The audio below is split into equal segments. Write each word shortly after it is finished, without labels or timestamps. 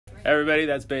Everybody,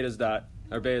 that's Beta's dot.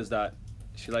 Or Beta's dot.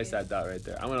 She likes that dot right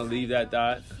there. I'm going to leave that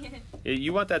dot.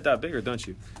 You want that dot bigger, don't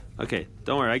you? Okay,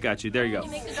 don't worry. I got you. There you go.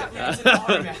 Can you make the dot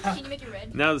red? Can you make it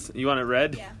red? Now, you want it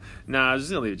red? Yeah. Nah, I was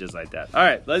just going to leave it just like that. All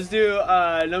right, let's do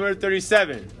number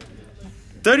 37.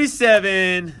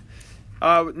 37.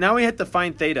 Now we have to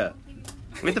find theta.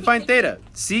 We have to find theta.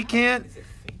 Secant.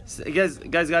 You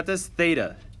guys got this?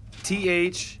 Theta.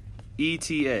 Theta.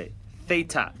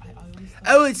 Theta.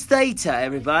 Oh, it's theta,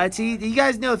 everybody. You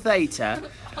guys know theta.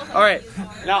 All right.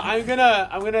 Now I'm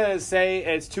gonna say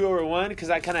it's 2/1 because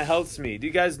that kind of helps me. Do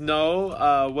you guys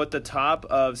know what the top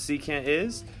of secant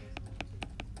is?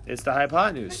 It's the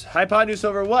hypotenuse. Hypotenuse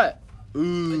over what?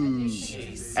 Ooh,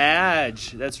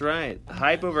 adj. That's right.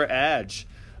 Hype over adj.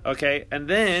 Okay, and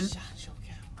then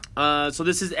so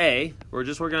this is A. We're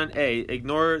just working on A.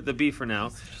 Ignore the B for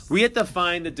now. We have to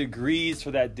find the degrees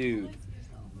for that dude.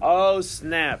 Oh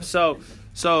snap! So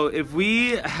if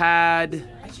we had,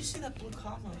 I just see that blue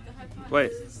comma.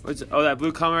 wait, that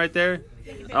blue comma right there.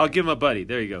 I'll give him a buddy.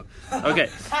 There you go. Okay.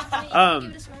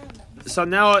 So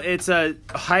now it's a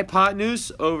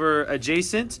hypotenuse over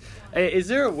adjacent. Is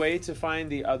there a way to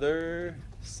find the other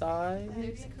side?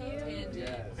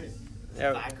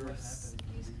 Pythagoras.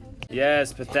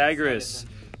 Yes, Pythagoras.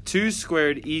 2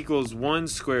 squared equals 1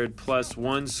 squared plus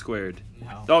 1 squared.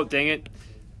 No. Oh, dang it.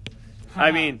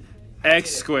 I mean,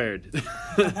 x squared.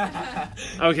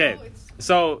 Okay,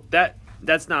 so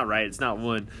that's not right. It's not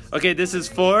 1. Okay, this is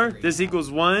 4. This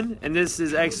equals 1, and this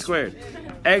is x squared.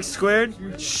 X squared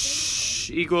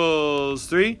equals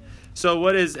 3. So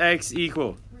what is x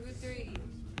equal? Root 3.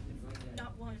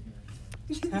 Not 1.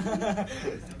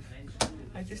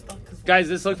 I just thought Guys, does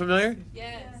this look familiar?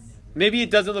 Yes. Maybe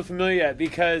it doesn't look familiar yet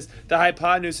because the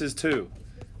hypotenuse is 2.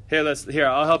 Here,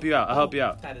 I'll help you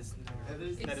out. that is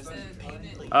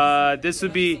This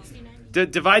would be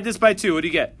divide this by 2. What do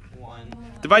you get? 1.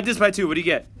 Divide this by 2. What do you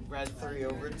get? Red 3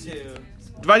 over 2.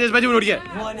 Divide this by 2. What do you get?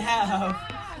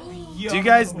 1/2. Do you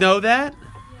guys know that?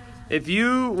 If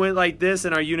you went like this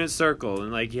in our unit circle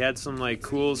and like you had some like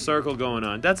cool circle going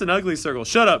on, that's an ugly circle.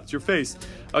 Shut up, it's your face.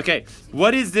 Okay,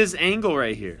 what is this angle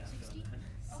right here?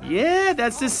 Yeah,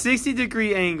 that's the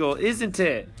 60-degree angle, isn't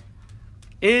it?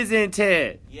 Isn't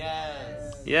it?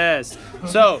 Yes. Yes.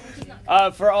 So,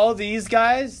 for all these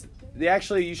guys,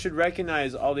 you should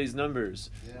recognize all these numbers.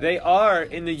 They are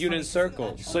in the unit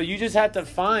circle. So you just have to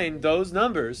find those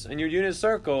numbers in your unit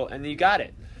circle and you got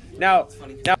it. Now,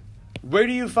 where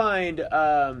do you find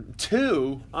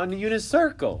 2 on the unit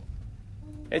circle?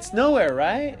 It's nowhere,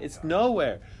 right? It's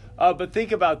nowhere. But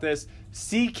think about this.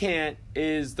 Secant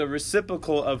is the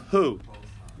reciprocal of who?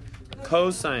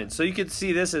 Cosine. So you could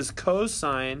see this as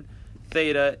cosine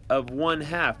theta of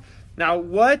 1/2. Now,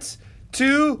 what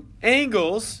 2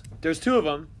 angles, there's 2 of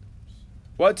them,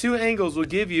 what 2 angles will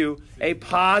give you a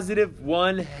positive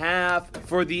 1/2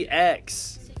 for the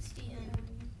x?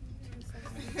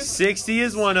 60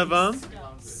 is one of them.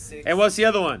 And what's the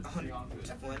other one?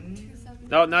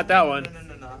 No, not that one.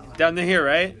 No. Down to here,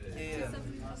 right? Yeah.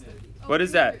 What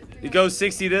is that? It goes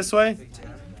 60 this way?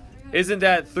 Isn't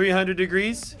that 300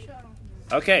 degrees?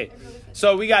 Okay,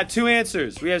 so we got 2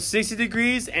 answers. We have 60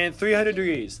 degrees and 300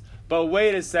 degrees. But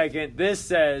wait a second. This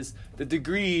says the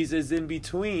degrees is in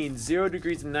between 0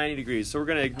 degrees and 90 degrees. So we're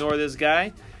going to ignore this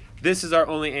guy. This is our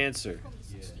only answer.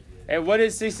 And what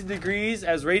is 60 degrees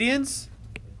as radians?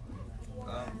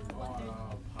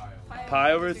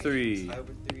 Pi over 3.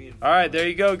 All right, there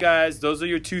you go, guys. Those are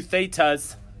your 2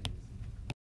 thetas.